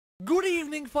Good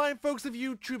evening, fine folks of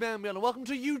YouTube and beyond, and welcome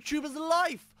to YouTuber's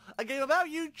Life, a game about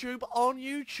YouTube on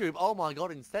YouTube. Oh my god,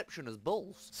 Inception is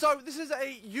balls. So, this is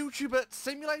a YouTuber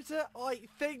simulator, I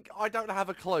think. I don't have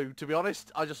a clue, to be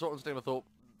honest. I just saw it on Steam and thought,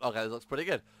 okay, this looks pretty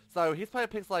good. So, he's playing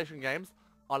pixelation games.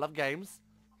 I love games.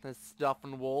 There's stuff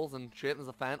on walls and shit. There's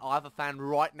a fan. I have a fan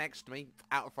right next to me.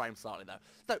 Out of frame slightly, though.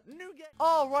 So, new game.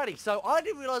 Alrighty, so I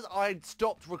didn't realise I'd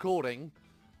stopped recording.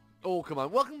 Oh, come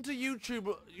on. Welcome to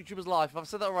YouTuber's Life. If I've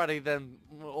said that already, then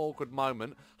awkward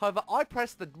moment. However, I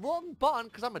pressed the wrong button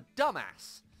because I'm a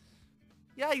dumbass.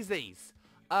 Yaysies.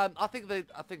 I think that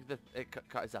it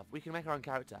cut itself. We can make our own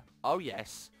character. Oh,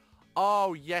 yes.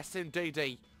 Oh, yes,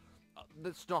 indeedy.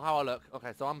 That's not how I look.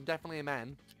 Okay, so I'm definitely a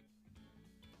man.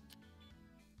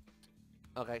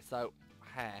 Okay, so,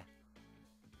 hair.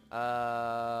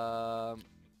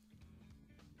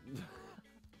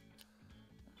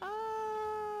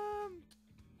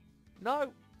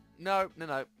 No. No.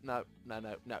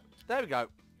 There we go.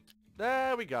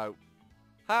 There we go.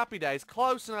 Happy days.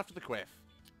 Close enough to the quiff.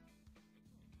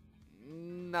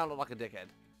 Now I look like a dickhead.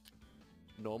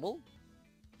 Normal.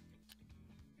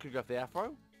 Could go for the afro.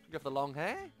 Could go for the long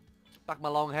hair. Back my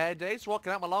long hair days.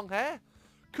 Rocking out my long hair.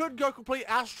 Could go complete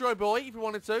Astro Boy if you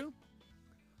wanted to.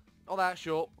 Oh, that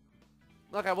short.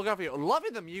 Okay, we'll go for you.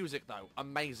 Loving the music, though.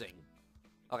 Amazing.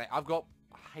 Okay, I've got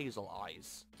hazel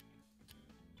eyes.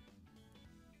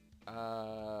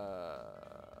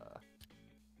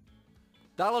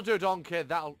 That'll do, Don Kid.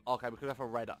 That'll... Okay, we could go for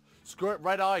red... Screw it,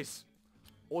 red eyes.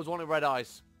 Always wanted red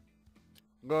eyes.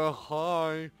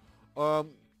 Hi.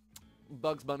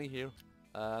 Bugs Bunny here.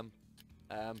 We'll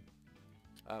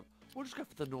just go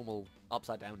for the normal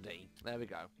upside down D. There we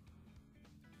go.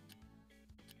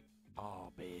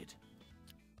 Oh, beard.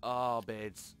 Oh,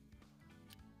 beards.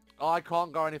 Oh, I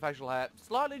can't grow any facial hair.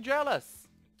 Slightly jealous.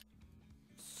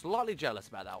 Slightly jealous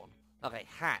about that one. Okay,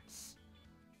 hats.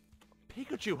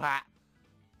 Pikachu hat.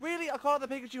 Really? I can't have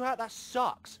the Pikachu hat? That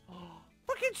sucks.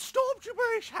 Fucking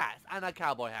Stormtrooper-ish hat. And a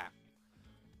cowboy hat.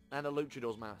 And a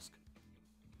luchador's mask.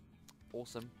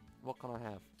 Awesome. What can I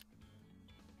have?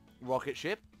 Rocket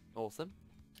ship. Awesome.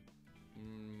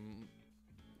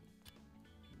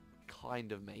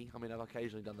 Kind of me. I mean, I've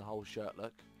occasionally done the whole shirt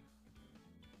look.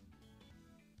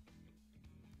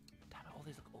 Damn it, all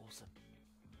these look awesome.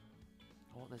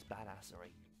 I want this badassery.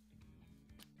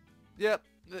 Yep.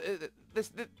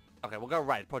 Okay, we'll go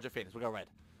red. Project Phoenix. We'll go red.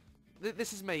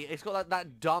 This is me. It's got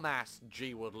that dumbass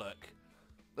GWOOD look.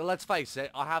 But let's face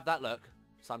it. I have that look.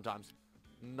 Sometimes.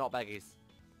 Not baggies.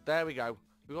 There we go.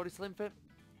 We got any slim fit?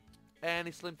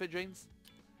 Any slim fit jeans?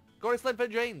 Got any slim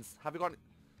fit jeans? Have you got any?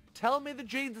 Tell me the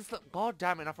jeans are slim. God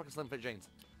damn it. Enough fucking slim fit jeans.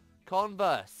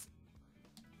 Converse.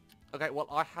 Okay, well,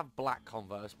 I have black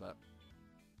Converse, but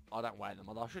I don't wear them,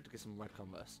 although I should get some red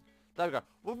Converse. There we go.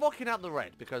 We're rocking out the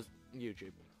red because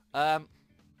YouTube.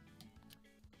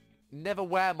 Never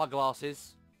wear my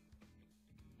glasses.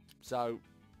 So,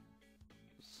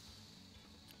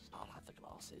 I'll have the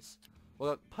glasses.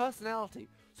 Well, personality.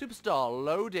 Superstar.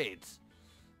 Loaded.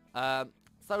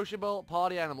 Sociable.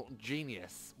 Party animal.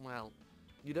 Genius. Well,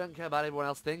 you don't care about everyone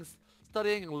else thinks.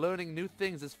 Studying and learning new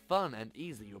things is fun and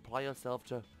easy. You apply yourself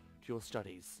to your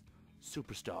studies.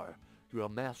 Superstar. You're a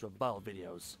master of viral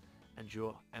videos, and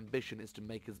your ambition is to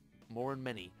make as more and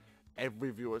many.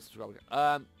 Every viewer is subscribing.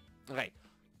 Okay.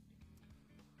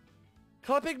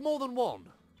 Can I pick more than one?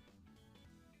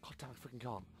 God damn, I freaking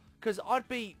can't. Because I'd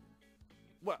be,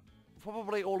 well,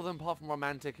 probably all of them apart from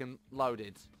romantic and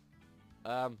loaded.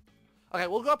 Okay,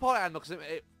 we'll go party animal because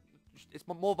it's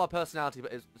more of my personality,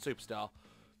 but it's superstar.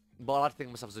 But I like to think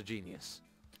of myself as a genius.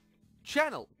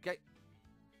 Channel. Okay.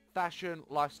 Fashion,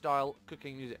 lifestyle,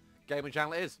 cooking, music. Gaming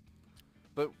channel it is.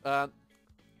 But, oh!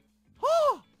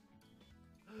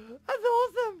 That's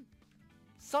awesome!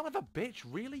 Son of a bitch,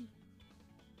 really?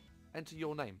 Enter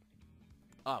your name.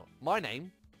 Oh, my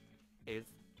name is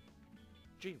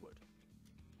GWOOD.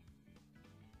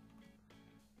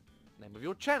 Name of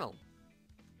your channel.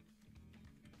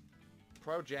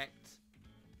 Project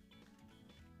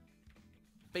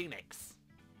Phoenix.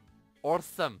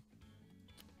 Awesome.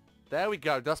 There we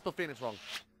go. Did I spell Phoenix wrong?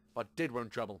 If I did, we're in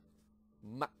trouble.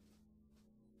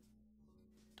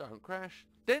 Don't crash.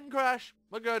 Didn't crash.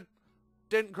 We're good.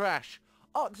 Didn't crash.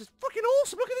 Oh, this is fucking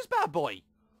awesome. Look at this bad boy.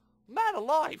 Man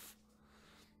alive.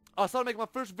 I started making my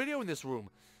first video in this room.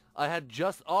 I had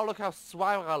just... Oh, look how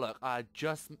swag I look. I had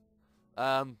just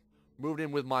moved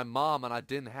in with my mom and I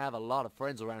didn't have a lot of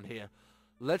friends around here.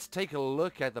 Let's take a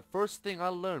look at the first thing I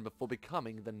learned before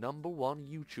becoming the #1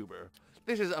 YouTuber.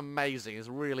 This is amazing. It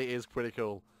really is pretty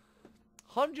cool.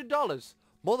 $100.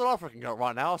 More than I freaking got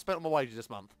right now. I spent on my wages this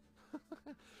month.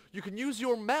 You can use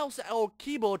your mouse or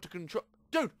keyboard to control...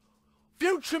 Dude!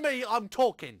 Future me, I'm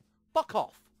talking! Fuck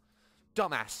off!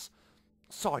 Dumbass.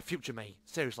 Sorry, future me.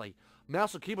 Seriously.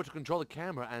 Mouse or keyboard to control the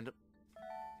camera and...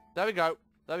 There we go.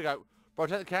 There we go.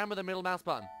 Rotate the camera with the middle mouse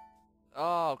button.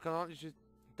 Oh, can I just...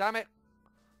 Damn it.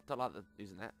 Don't like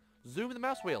using that. Zoom with the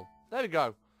mouse wheel. There we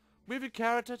go. Move your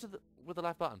character to with the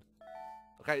left button.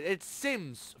 Okay, it's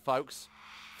Sims, folks.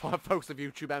 Folks of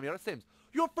YouTube and me, it's Sims.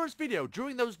 Your first video.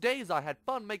 During those days, I had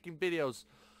fun making videos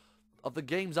of the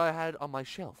games I had on my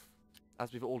shelf.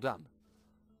 As we've all done.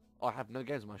 I have no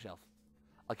games on my shelf.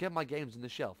 I kept my games in the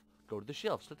shelf. Go to the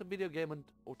shelf. Select a video game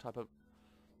or type of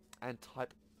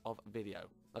video.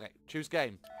 Okay, choose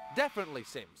game. Definitely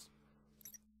Sims.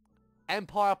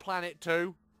 Empire Planet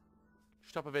 2.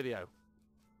 Stop a video.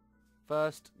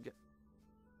 First,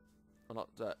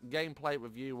 gameplay,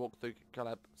 review, walkthrough,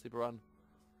 collab, super run.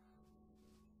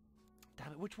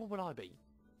 Damn it, which one would I be?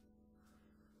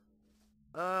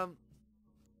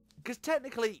 Because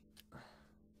technically,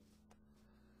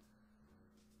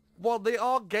 while they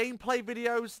are gameplay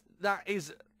videos,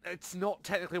 it's not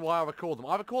technically why I record them.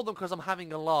 I record them because I'm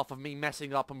having a laugh of me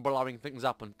messing up and blowing things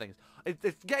up and things.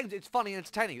 It's games, it's funny and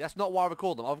entertaining. That's not why I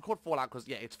record them. I record Fallout because,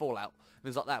 yeah, it's Fallout.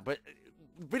 Things like that. But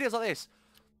videos like this,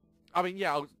 I mean,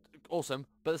 yeah, awesome.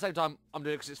 But at the same time, I'm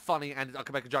doing it because it's funny and I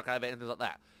can make a joke out of it and things like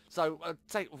that. So,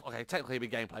 okay, technically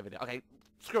it'd be a gameplay video. Okay,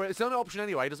 screw it. It's the only option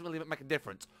anyway. It doesn't really make a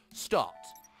difference. Start.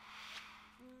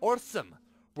 Awesome.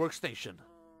 Workstation.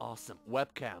 Awesome.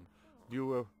 Webcam.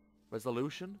 Viewer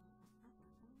resolution.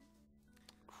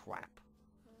 Crap.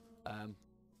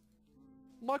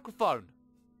 Microphone.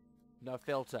 No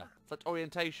filter. Select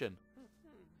orientation.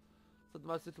 Select the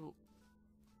most suitable...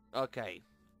 Okay.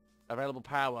 Available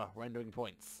power. Rendering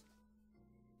points.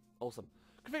 Awesome.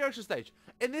 Configuration stage.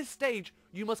 In this stage,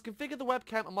 you must configure the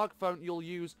webcam and microphone you'll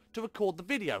use to record the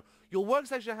video. Your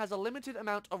workstation has a limited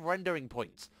amount of rendering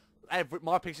points.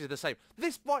 My PC is the same.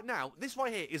 This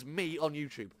right here is me on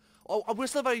YouTube. Oh, we're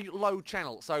still a very low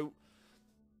channel, so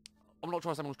I'm not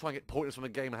trying to say I'm trying to get pointers from a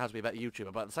game and has to be about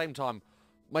YouTuber, but at the same time,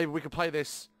 maybe we could play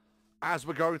this as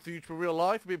we're going through YouTube in real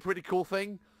life. It'd be a pretty cool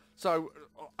thing. So,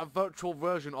 a virtual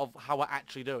version of how we're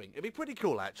actually doing. It'd be pretty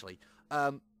cool, actually.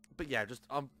 But yeah, just,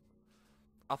 I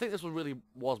think this one really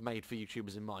was made for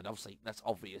YouTubers in mind. Obviously, that's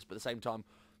obvious, but at the same time,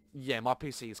 yeah, my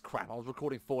PC is crap. I was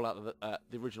recording Fallout,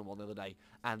 the original one, the other day,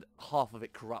 and half of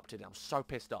it corrupted. I was so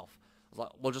pissed off. I was like,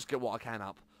 we'll just get what I can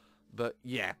up. But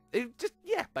yeah,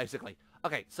 basically.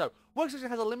 Okay, so, Workstation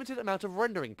has a limited amount of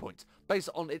rendering points. Based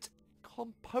on its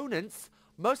components,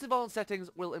 most advanced settings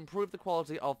will improve the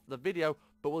quality of the video,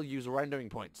 but will use rendering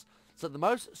points. So the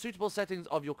most suitable settings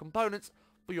of your components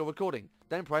for your recording.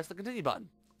 Then press the continue button.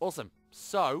 Awesome.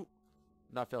 So,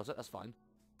 no filter, that's fine.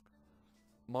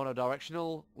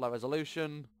 Monodirectional, low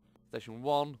resolution, station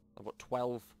 1, I've got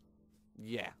 12.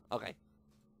 Yeah, okay.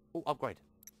 Oh, upgrade.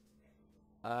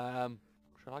 Should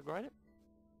I upgrade it?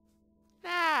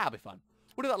 Nah, I'll be fine.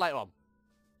 We'll do that later on.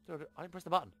 Dude, I didn't press the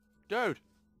button. Dude.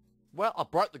 Well, I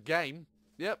broke the game.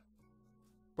 Yep.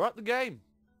 Broke the game.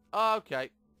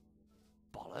 Okay.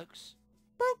 Bollocks.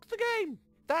 Broke the game.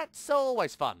 That's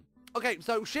always fun. Okay,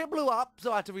 so shit blew up,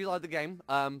 so I had to reload the game.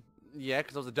 Yeah,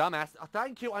 because I was a dumbass.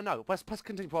 Thank you, I know. Press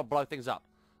continue before I blow things up.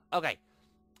 Okay.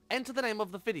 Enter the name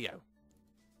of the video.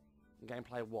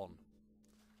 Gameplay 1.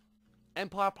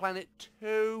 Empire Planet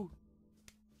 2.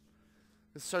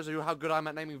 This shows you how good I'm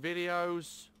at naming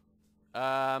videos.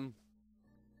 The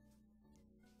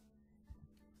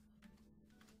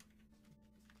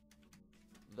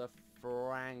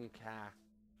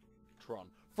Frankatron.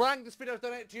 Frank, this video's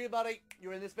donated to you, buddy.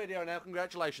 You're in this video now.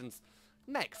 Congratulations.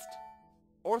 Next.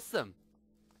 Awesome.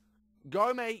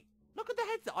 Go, mate. Look at the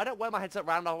headset. I don't wear my headset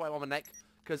round all the way on my neck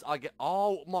because I get...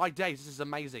 Oh, my days. This is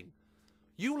amazing.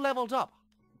 You leveled up.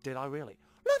 Did I really?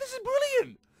 Look, this is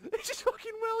brilliant. It's just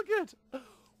fucking well good.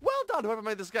 Well done, whoever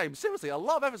made this game. Seriously, a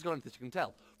lot of effort's gone into this, you can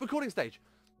tell. Recording stage.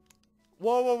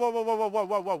 Whoa, whoa, whoa, whoa, whoa, whoa,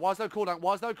 whoa, whoa. Why is no cooldown?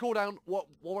 Why is no cooldown? What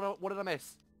did I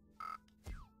miss?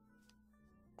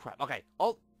 Crap. Okay.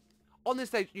 On this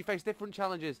stage, you face different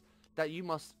challenges that you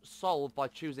must solve by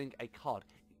choosing a card.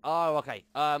 Oh, okay.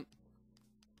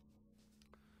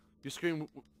 Your screen,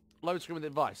 load screen with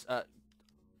advice.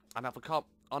 And have a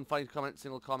unfunny comment,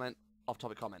 single comment,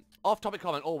 off-topic comment. Off-topic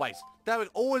comment, always. There,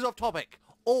 always off-topic.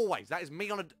 Always. That is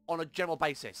me on a general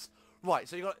basis. Right,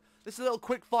 so you got this is a little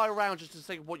quick fire round just to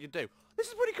see what you do. This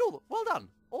is pretty cool. Well done.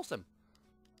 Awesome.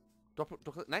 Do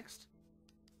I click next?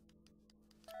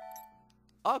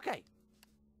 Okay.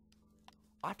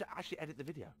 I have to actually edit the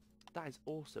video. That is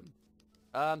awesome.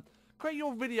 Create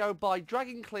your video by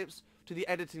dragging clips to the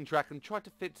editing track and try to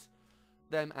fit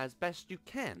them as best you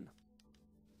can.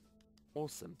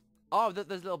 Awesome. Oh,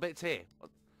 there's little bits here.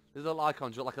 There's little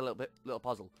icons, like a little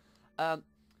puzzle.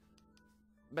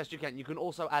 Best you can. You can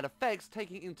also add effects,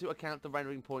 taking into account the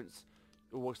rendering points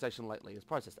your workstation lately has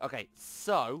processed. Okay,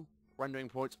 so rendering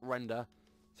points, render,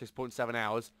 6.7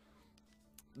 hours.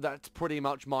 That's pretty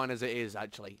much mine as it is,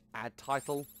 actually. Add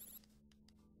title.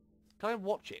 Can I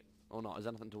watch it or not? Is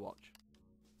there nothing to watch?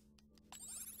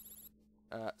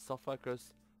 Soft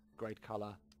focus, grade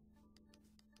color.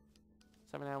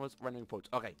 7 hours, rendering points.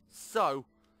 Okay, so,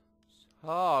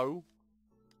 can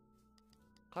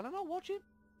I not watch it?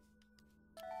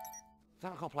 I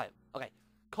can't play it. Okay,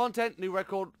 content, new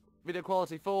record, video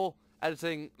quality 4,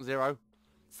 editing 0.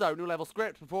 So, new level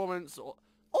script, performance,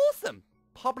 awesome!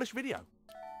 Publish video.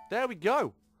 There we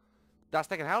go. That's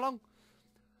taking how long?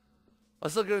 I'm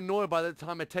still getting annoyed by the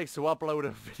time it takes to upload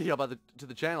a video to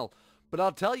the channel. But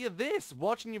I'll tell you this,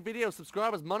 watching your videos,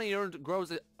 subscribers, money earned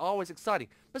grows always exciting.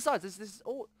 Besides,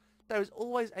 there is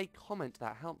always a comment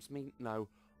that helps me know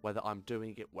whether I'm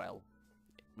doing it well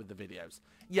with the videos.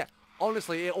 Yeah,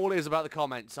 honestly, it all is about the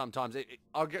comments sometimes.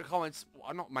 I'll get comments,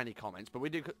 well, not many comments, but we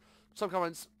do some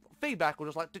comments, feedback, or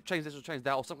just like, change this or change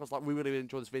that, or sometimes like, we really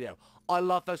enjoy this video. I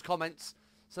love those comments.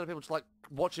 Some people just like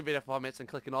watching a video for 5 minutes and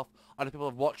clicking off. Other people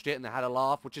have watched it and they had a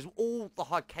laugh, which is all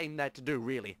I came there to do,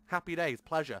 really. Happy days,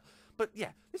 pleasure. But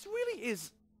yeah, this really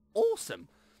is awesome.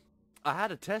 I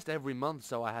had a test every month,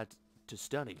 so I had to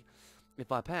study.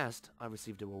 If I passed, I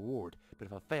received a reward. But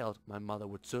if I failed, my mother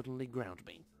would certainly ground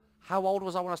me. How old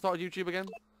was I when I started YouTube again?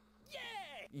 Yeah!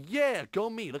 Yeah, go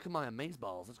me. Look at my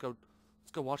amazeballs. Let's go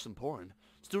watch some porn.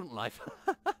 Student life.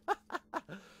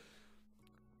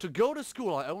 To go to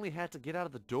school, I only had to get out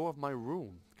of the door of my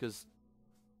room, because...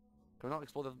 Can we not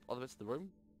explore the other bits of the room?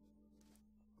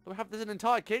 There's an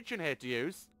entire kitchen here to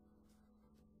use.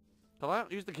 Can I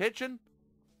use the kitchen?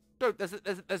 Dude,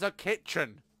 there's a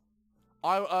kitchen.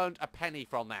 I earned a penny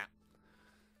from that.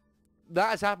 That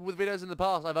has happened with videos in the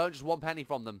past. I've earned just 1 penny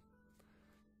from them.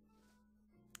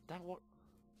 That what?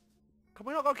 Can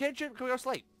we not go kitchen? Can we go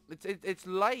sleep? It's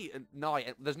late at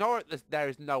night. There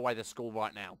is no way there's school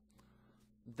right now.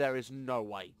 There is no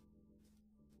way.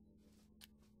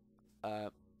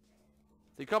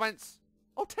 See comments.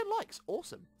 Oh, 10 likes.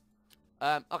 Awesome.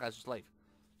 Okay, let's just leave.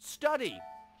 Study.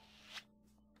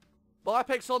 Bye,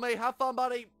 Pixel Me. Have fun,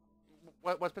 buddy.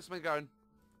 Where's Pixel Me going?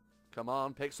 Come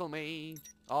on, Pixel Me.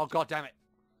 Oh, god damn it.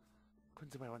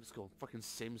 Couldn't say where I went to school. Fucking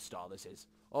Sim Star this is.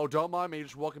 Oh, don't mind me.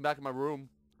 Just walking back in my room.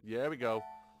 Yeah, we go.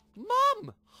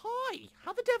 Mum! Hi!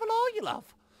 How the devil are you,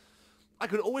 love? I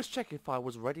could always check if I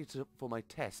was ready for my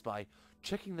test by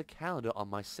checking the calendar on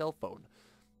my cell phone.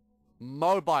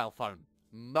 Mobile phone.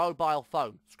 Mobile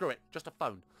phone. Screw it. Just a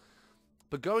phone.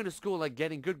 But going to school and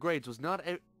getting good grades was not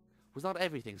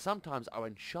everything. Sometimes I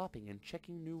went shopping and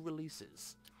checking new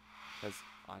releases. Because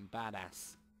I'm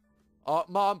badass. Oh,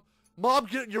 Mom! Mom,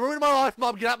 you're ruining my life,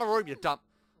 Mom! Get out of my room, you dumb...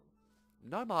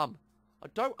 No, Mom. I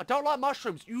don't like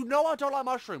mushrooms. You know I don't like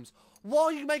mushrooms. Why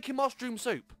are you making mushroom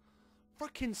soup?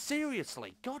 Frickin'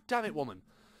 seriously. God damn it, woman.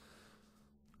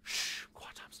 Shh.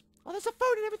 Quiet times. Oh, there's a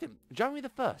phone and everything. January the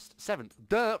 1st. 7th.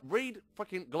 Duh. Read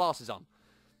frickin' glasses on.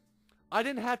 I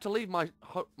didn't have to leave my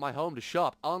home to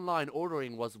shop. Online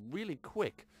ordering was really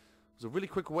quick. It was a really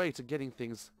quick way to getting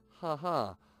things.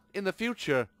 Haha. In the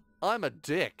future, I'm a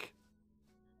dick.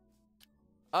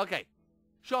 Okay.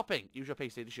 Shopping. Use your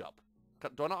PC to shop.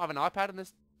 Do I not have an iPad in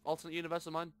this alternate universe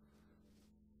of mine?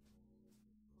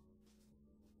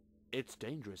 It's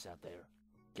dangerous out there.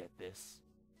 Get this.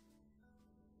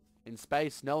 In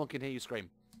space, no one can hear you scream.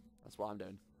 That's what I'm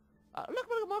doing. Look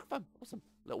at my microphone. Awesome.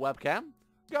 Little webcam.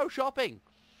 Go shopping.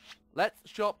 Let's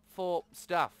shop for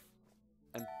stuff.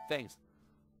 And things.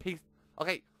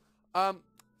 Okay.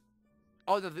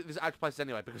 Oh, there's actual places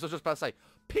anyway, because I was just about to say,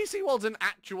 PC World's an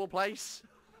actual place.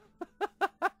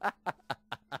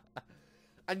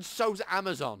 And so's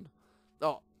Amazon.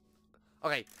 Oh.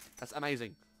 Okay. That's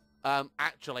amazing.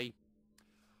 Actually,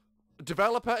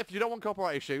 developer, if you don't want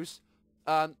copyright issues,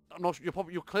 I'm not sure,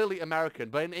 you're clearly American,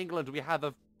 but in England we have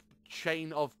a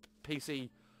chain of PC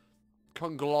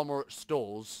conglomerate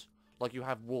stores, like you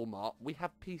have Walmart. We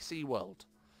have PC World.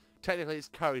 Technically it's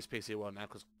Curry's PC World now,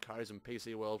 because Curry's and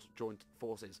PC World joined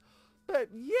forces. But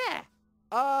yeah,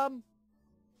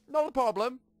 not a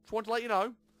problem. Just want to let you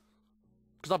know,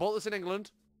 because I bought this in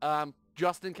England,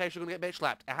 just in case you're going to get bitch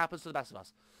slapped. It happens to the best of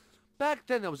us. Back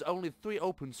then there was only 3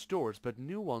 open stores, but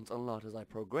new ones unlocked as I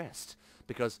progressed,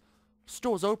 because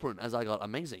stores open as I got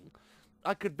amazing.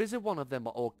 I could visit one of them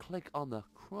or click on the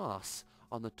cross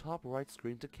on the top right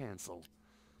screen to cancel,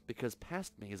 because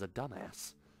past me is a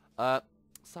dumbass.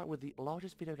 Start with the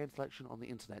largest video game selection on the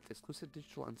internet. Exclusive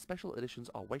digital and special editions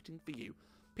are waiting for you.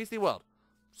 PC World.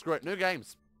 Screw it. New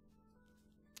games.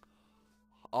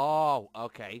 Oh,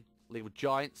 okay. League of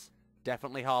Giants.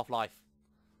 Definitely Half-Life.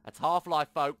 That's Half-Life,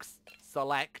 folks.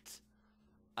 Select.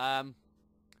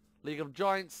 League of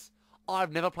Giants.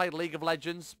 I've never played League of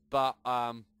Legends, but,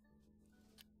 oh,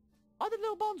 the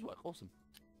little bonds work. Awesome.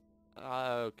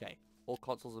 Okay. All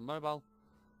consoles and mobile.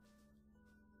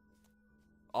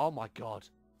 Oh my god.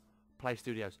 Play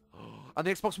Studios. And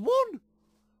the Xbox One!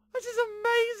 This is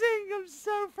amazing! I'm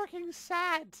so freaking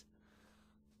sad.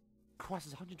 Christ,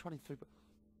 it's 123...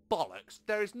 Bollocks.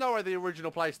 There is no way the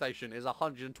original PlayStation is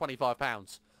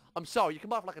 £125. I'm sorry, you can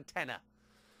buy it for like a tenner.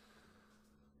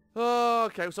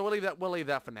 Okay, so we'll leave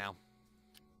that for now.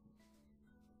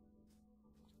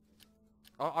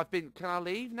 Oh, can I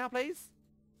leave now, please?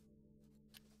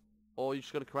 Or are you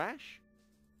just gonna crash?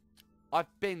 I've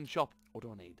been shopping. What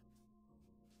do I need?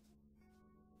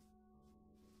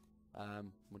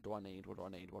 What do I need? What do I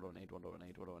need? What do I need? What do I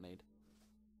need? What do I need?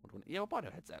 What do I need? Yeah, we'll buy a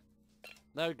headset.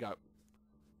 There we go.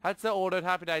 Headset ordered.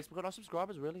 Happy days. We've got no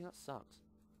subscribers, really? That sucks.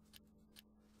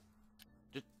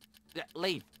 Just, yeah,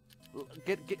 leave.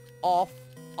 Get off.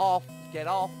 Off. Get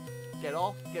off. Get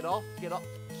off. Get off. Get off.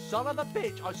 Son of a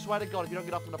bitch. I swear to God, if you don't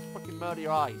get off, I'm gonna freaking murder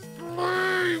your eyes.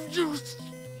 Leave, you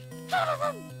son of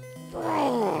a...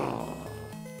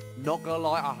 Not gonna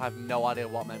lie, I have no idea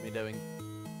what I'm meant to be doing.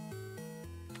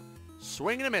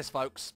 Swing and a miss, folks.